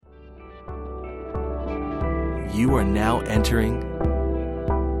You are now entering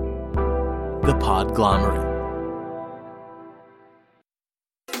the Podglomerate.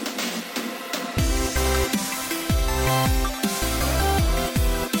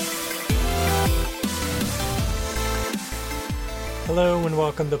 Hello and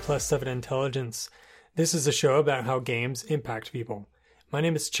welcome to Plus 7 Intelligence. This is a show about how games impact people. My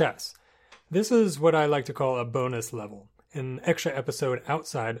name is Chess. This is what I like to call a bonus level, an extra episode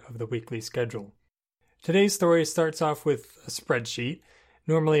outside of the weekly schedule. Today's story starts off with a spreadsheet,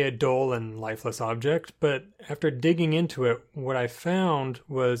 normally a dull and lifeless object, but after digging into it, what I found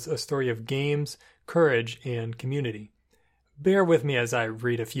was a story of games, courage, and community. Bear with me as I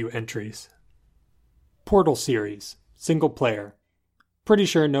read a few entries. Portal series, single player. Pretty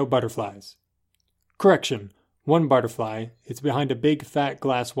sure no butterflies. Correction, one butterfly. It's behind a big fat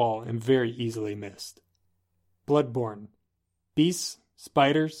glass wall and very easily missed. Bloodborne. Beasts,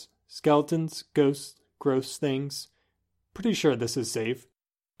 spiders, skeletons, ghosts, gross things. Pretty sure this is safe.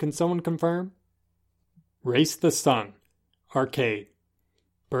 Can someone confirm? Race the Sun. Arcade.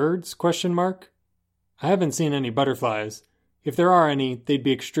 Birds? I haven't seen any butterflies. If there are any, they'd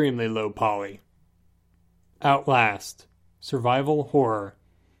be extremely low poly. Outlast. Survival horror.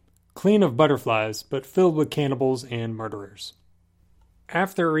 Clean of butterflies, but filled with cannibals and murderers.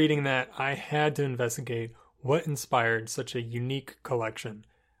 After reading that, I had to investigate what inspired such a unique collection.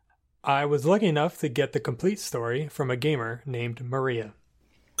 I was lucky enough to get the complete story from a gamer named Maria.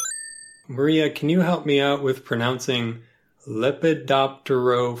 Maria, can you help me out with pronouncing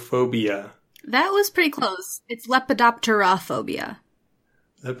lepidopterophobia? That was pretty close. It's lepidopterophobia.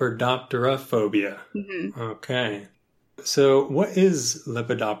 Lepidopterophobia. Mm-hmm. Okay. So what is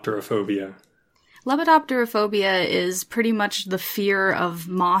lepidopterophobia? Lepidopterophobia is pretty much the fear of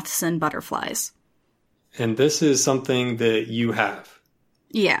moths and butterflies. And this is something that you have?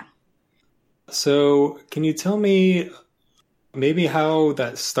 Yeah. So can you tell me maybe how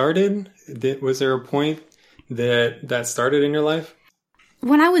that started? Was there a point that started in your life?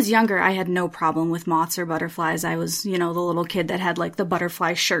 When I was younger, I had no problem with moths or butterflies. I was, the little kid that had like the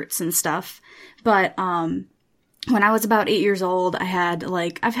butterfly shirts and stuff. But when I was about 8 years old,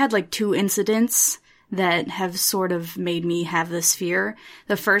 I've had like 2 incidents that have sort of made me have this fear.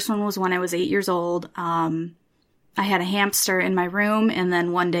 The first one was when I was 8 years old. I had a hamster in my room, and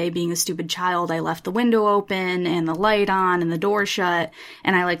then one day, being a stupid child, I left the window open and the light on and the door shut,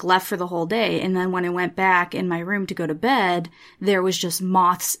 and I left for the whole day. And then when I went back in my room to go to bed, there was just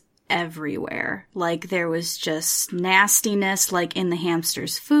moths everywhere. There was just nastiness, in the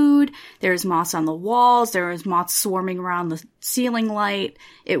hamster's food. There was moths on the walls. There was moths swarming around the ceiling light.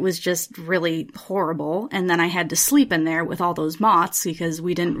 It was just really horrible. And then I had to sleep in there with all those moths because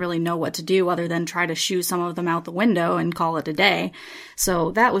we didn't really know what to do other than try to shoo some of them out the window and call it a day.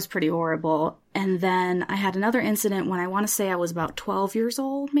 So that was pretty horrible. And then I had another incident when I want to say I was about 12 years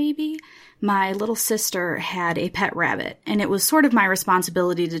old, maybe. My little sister had a pet rabbit, and it was sort of my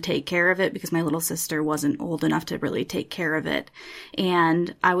responsibility to take care of it because my little sister wasn't old enough to really take care of it.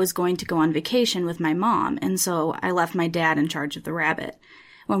 And I was going to go on vacation with my mom, and so I left my dad in charge of the rabbit.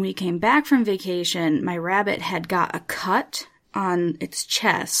 When we came back from vacation, my rabbit had got a cut on its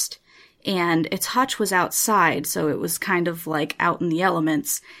chest, and its hutch was outside, so it was kind of out in the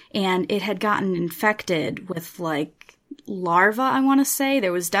elements, and it had gotten infected with larvae, I want to say.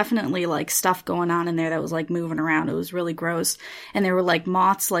 There was definitely stuff going on in there that was moving around. It was really gross. And there were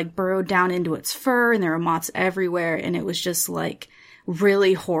moths burrowed down into its fur, and there were moths everywhere, and it was just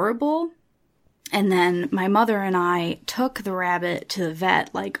really horrible. And then my mother and I took the rabbit to the vet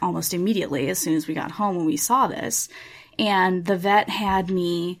almost immediately as soon as we got home when we saw this. And the vet had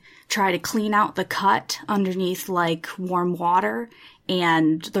me try to clean out the cut underneath warm water,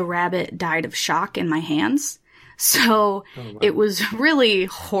 and the rabbit died of shock in my hands. So It was really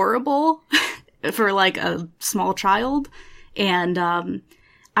horrible for a small child. And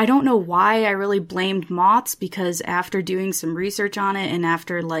I don't know why I really blamed moths, because after doing some research on it and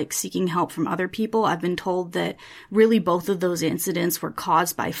after seeking help from other people, I've been told that really both of those incidents were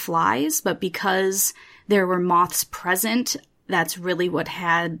caused by flies, but because there were moths present, that's really what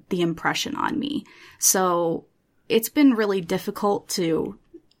had the impression on me. So it's been really difficult to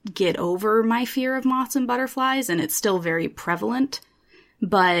get over my fear of moths and butterflies, and it's still very prevalent.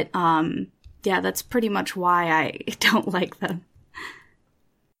 But yeah, that's pretty much why I don't like them.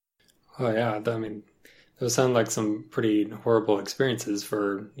 Oh yeah, those sound like some pretty horrible experiences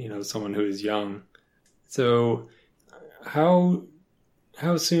for, someone who is young. So how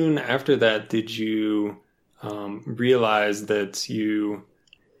soon after that did you realize that you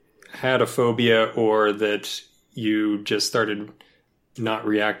had a phobia, or that you just started not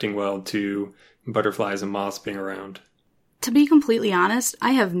reacting well to butterflies and moths being around? To be completely honest,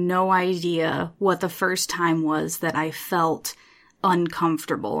 I have no idea what the first time was that I felt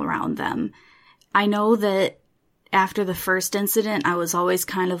uncomfortable around them. I know that after the first incident, I was always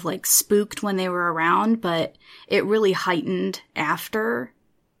kind of like spooked when they were around, but it really heightened after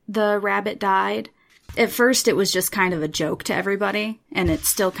the rabbit died. At first, it was just kind of a joke to everybody, and it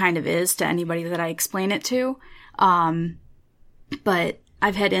still kind of is to anybody that I explain it to. But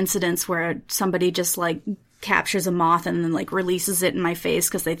I've had incidents where somebody just like captures a moth and then like releases it in my face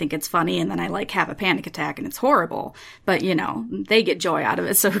because they think it's funny, and then I like have a panic attack and it's horrible. But you know, they get joy out of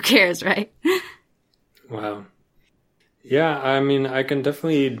it, so who cares, right? Wow. Yeah, I mean, I can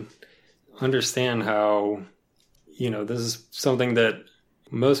definitely understand how, this is something that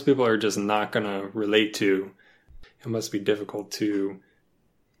most people are just not going to relate to. It must be difficult to,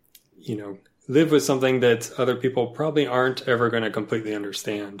 live with something that other people probably aren't ever going to completely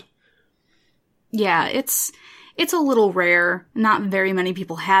understand. Yeah, it's a little rare. Not very many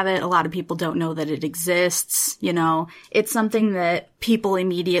people have it. A lot of people don't know that it exists. It's something that people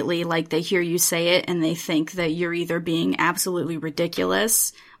immediately, like, they hear you say it and they think that you're either being absolutely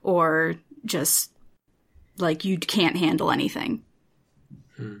ridiculous or just like you can't handle anything.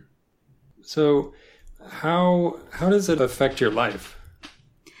 So how does it affect your life?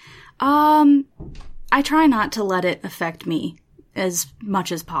 I try not to let it affect me as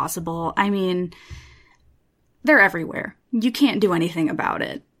much as possible. I mean, they're everywhere. You can't do anything about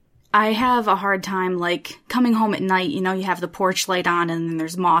it. I have a hard time, like, coming home at night, you have the porch light on and then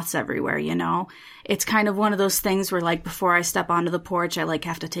there's moths everywhere, It's kind of one of those things where, like, before I step onto the porch, I, like,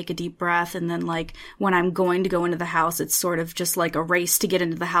 have to take a deep breath. And then, like, when I'm going to go into the house, it's sort of just like a race to get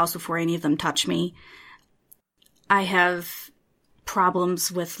into the house before any of them touch me. I have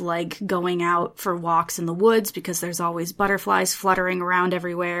problems with, like, going out for walks in the woods because there's always butterflies fluttering around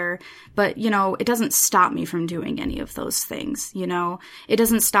everywhere. But, it doesn't stop me from doing any of those things, It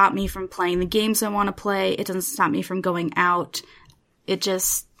doesn't stop me from playing the games I want to play. It doesn't stop me from going out.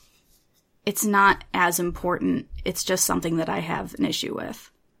 It's not as important. It's just something that I have an issue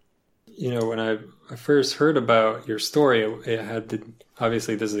with. When I first heard about your story, it had to,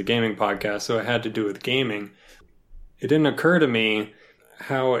 obviously this is a gaming podcast, so it had to do with gaming. It didn't occur to me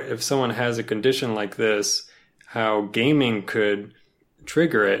how, if someone has a condition like this, how gaming could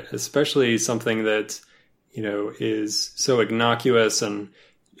trigger it, especially something that, is so innocuous and,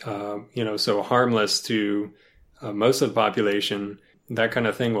 so harmless to most of the population. That kind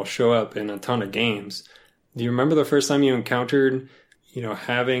of thing will show up in a ton of games. Do you remember the first time you encountered,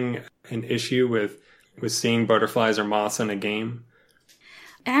 having an issue with seeing butterflies or moths in a game?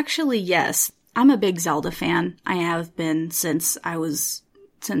 Actually, yes. I'm a big Zelda fan. I have been since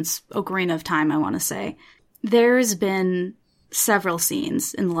Ocarina of Time, I want to say. There's been several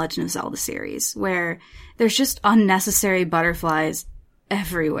scenes in the Legend of Zelda series where there's just unnecessary butterflies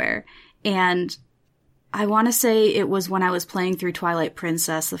everywhere. And I want to say it was when I was playing through Twilight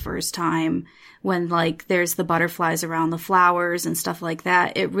Princess the first time, when, like, there's the butterflies around the flowers and stuff like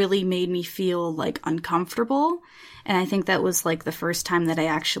that. It really made me feel, like, uncomfortable. And I think that was, like, the first time that I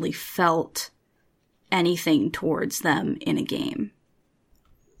actually felt anything towards them in a game.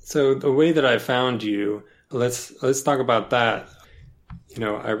 So the way that I found you, let's talk about that.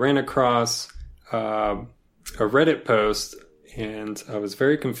 I ran across a Reddit post and I was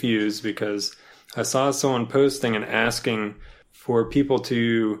very confused because I saw someone posting and asking for people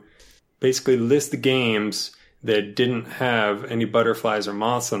to basically list the games that didn't have any butterflies or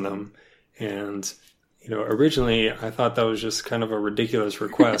moths in them. And, originally I thought that was just kind of a ridiculous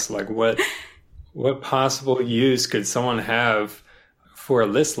request. Like, what possible use could someone have for a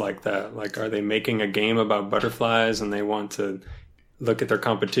list like that? Like, are they making a game about butterflies and they want to look at their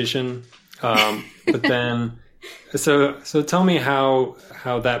competition? But then, so tell me how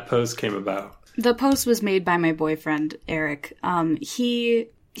that post came about. The post was made by my boyfriend, Eric.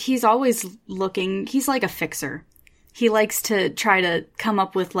 He's always looking, he's like a fixer. He likes to try to come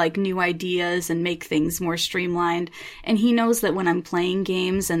up with, like, new ideas and make things more streamlined. And he knows that when I'm playing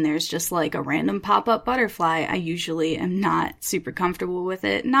games and there's just, like, a random pop-up butterfly, I usually am not super comfortable with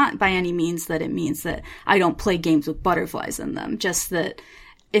it. Not by any means that it means that I don't play games with butterflies in them. Just that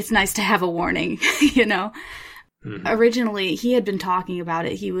it's nice to have a warning, Mm-hmm. Originally, he had been talking about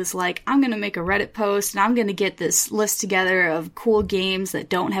it. He was like, I'm going to make a Reddit post and I'm going to get this list together of cool games that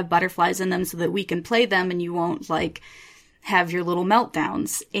don't have butterflies in them so that we can play them and you won't, like, have your little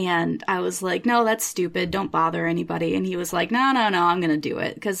meltdowns. And I was like, no, that's stupid. Don't bother anybody. And he was like, no, I'm going to do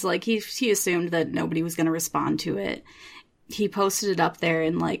it. Because, like, he assumed that nobody was going to respond to it. he posted it up there,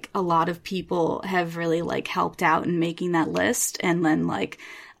 and like a lot of people have really like helped out in making that list. And then like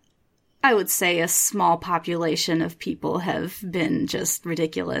I would say a small population of people have been just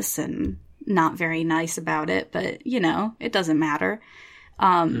ridiculous and not very nice about it, but you know, it doesn't matter.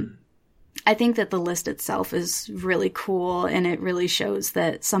 I think that the list itself is really cool, and it really shows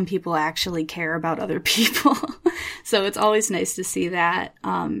that some people actually care about other people. So it's always nice to see that.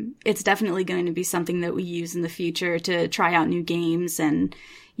 It's definitely going to be something that we use in the future to try out new games, and,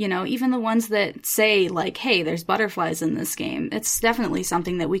 you know, even the ones that say like, hey, there's butterflies in this game. It's definitely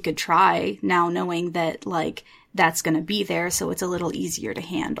something that we could try now, knowing that like that's going to be there. So it's a little easier to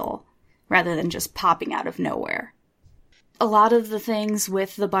handle rather than just popping out of nowhere. A lot of the things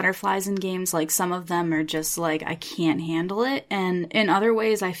with the butterflies in games, like some of them are just like, I can't handle it. And in other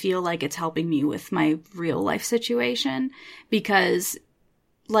ways, I feel like it's helping me with my real life situation because,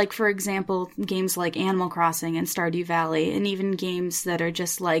 like, for example, games like Animal Crossing and Stardew Valley, and even games that are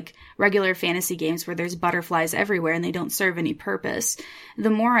just like regular fantasy games where there's butterflies everywhere and they don't serve any purpose. The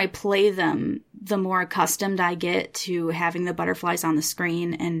more I play them, the more accustomed I get to having the butterflies on the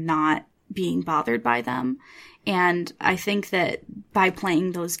screen and not being bothered by them. And I think that by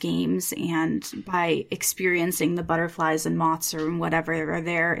playing those games and by experiencing the butterflies and moths or whatever are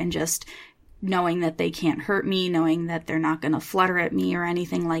there, and just knowing that they can't hurt me, knowing that they're not going to flutter at me or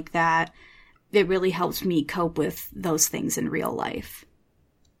anything like that, it really helps me cope with those things in real life.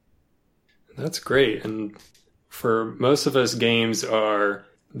 That's great. And for most of us, games are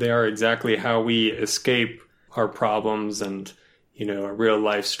exactly how we escape our problems and, you know, our real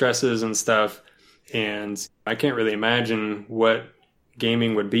life stresses and stuff. And I can't really imagine what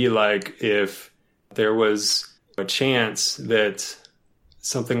gaming would be like if there was a chance that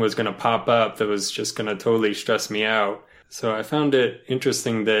something was going to pop up that was just going to totally stress me out. So I found it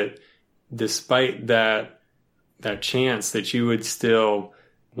interesting that despite that chance, that you would still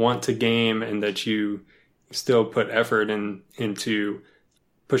want to game and that you still put effort into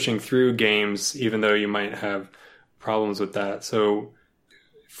pushing through games, even though you might have problems with that. So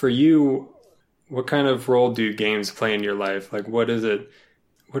for you, what kind of role do games play in your life? Like, what is it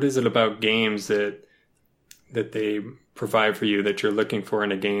about games that they provide for you that you're looking for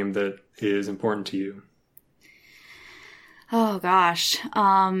in a game that is important to you? Oh gosh.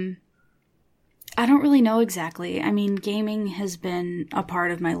 I don't really know exactly. I mean, gaming has been a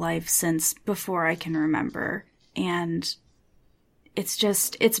part of my life since before I can remember. And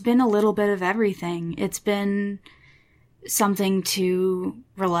it's been a little bit of everything. It's been something to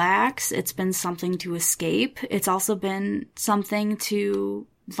relax. It's been something to escape. It's also been something to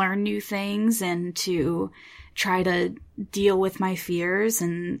learn new things and to try to deal with my fears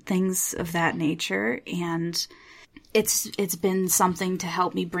and things of that nature. And it's been something to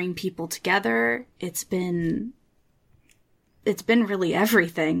help me bring people together. It's been really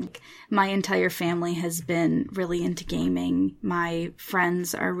everything. My entire family has been really into gaming. My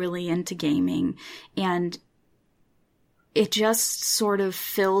friends are really into gaming. And it just sort of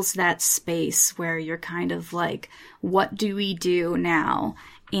fills that space where you're kind of like, what do we do now?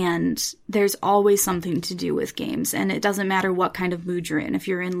 And there's always something to do with games. And it doesn't matter what kind of mood you're in. If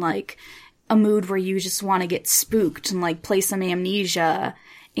you're in like a mood where you just want to get spooked and like play some Amnesia,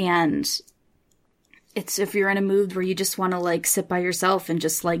 and if you're in a mood where you just want to like sit by yourself and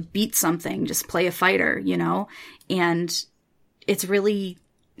just like beat something, just play a fighter, you know? And it's really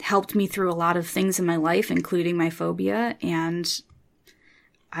helped me through a lot of things in my life, including my phobia. And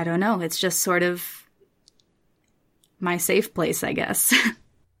I don't know, it's just sort of my safe place, I guess.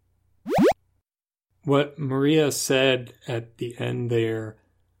 What Maria said at the end there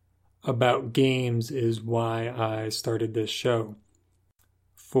about games is why I started this show.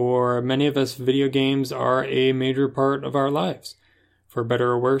 For many of us, video games are a major part of our lives. For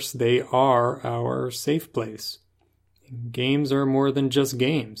better or worse, they are our safe place. Games are more than just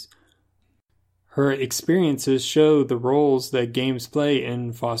games. Her experiences show the roles that games play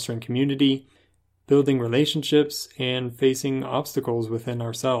in fostering community, building relationships, and facing obstacles within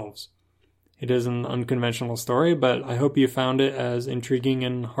ourselves. It is an unconventional story, but I hope you found it as intriguing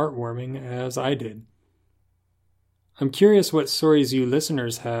and heartwarming as I did. I'm curious what stories you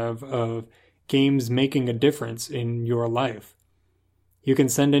listeners have of games making a difference in your life. You can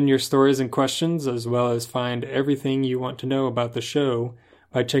send in your stories and questions, as well as find everything you want to know about the show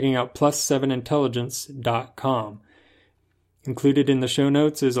by checking out plus7intelligence.com. Included in the show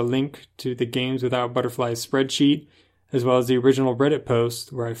notes is a link to the Games Without Butterflies spreadsheet, as well as the original Reddit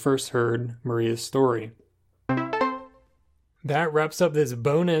post where I first heard Maria's story. That wraps up this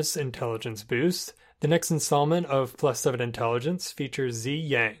bonus intelligence boost. The next installment of Plus 7 Intelligence features Z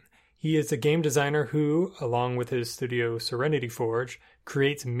Yang. He is a game designer who, along with his studio Serenity Forge,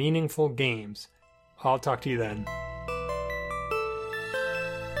 creates meaningful games. I'll talk to you then.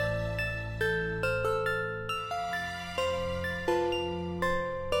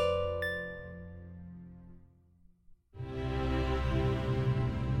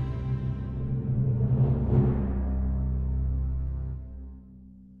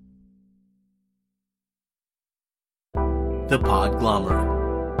 The Podglomerate.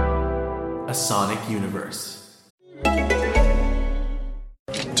 A Sonic Universe. Tonight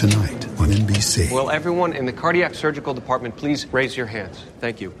on NBC. Will everyone in the cardiac surgical department please raise your hands?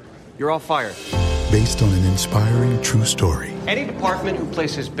 Thank you. You're all fired. Based on an inspiring true story. Any department who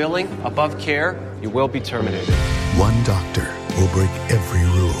places billing above care, you will be terminated. One doctor will break every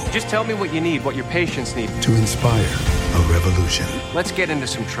rule Just tell me what you need, what your patients need. to inspire a revolution. Let's get into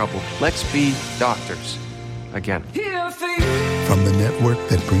some trouble. Let's be doctors. Again. From the network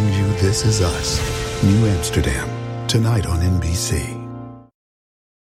that brings you This Is Us, New Amsterdam, tonight on NBC.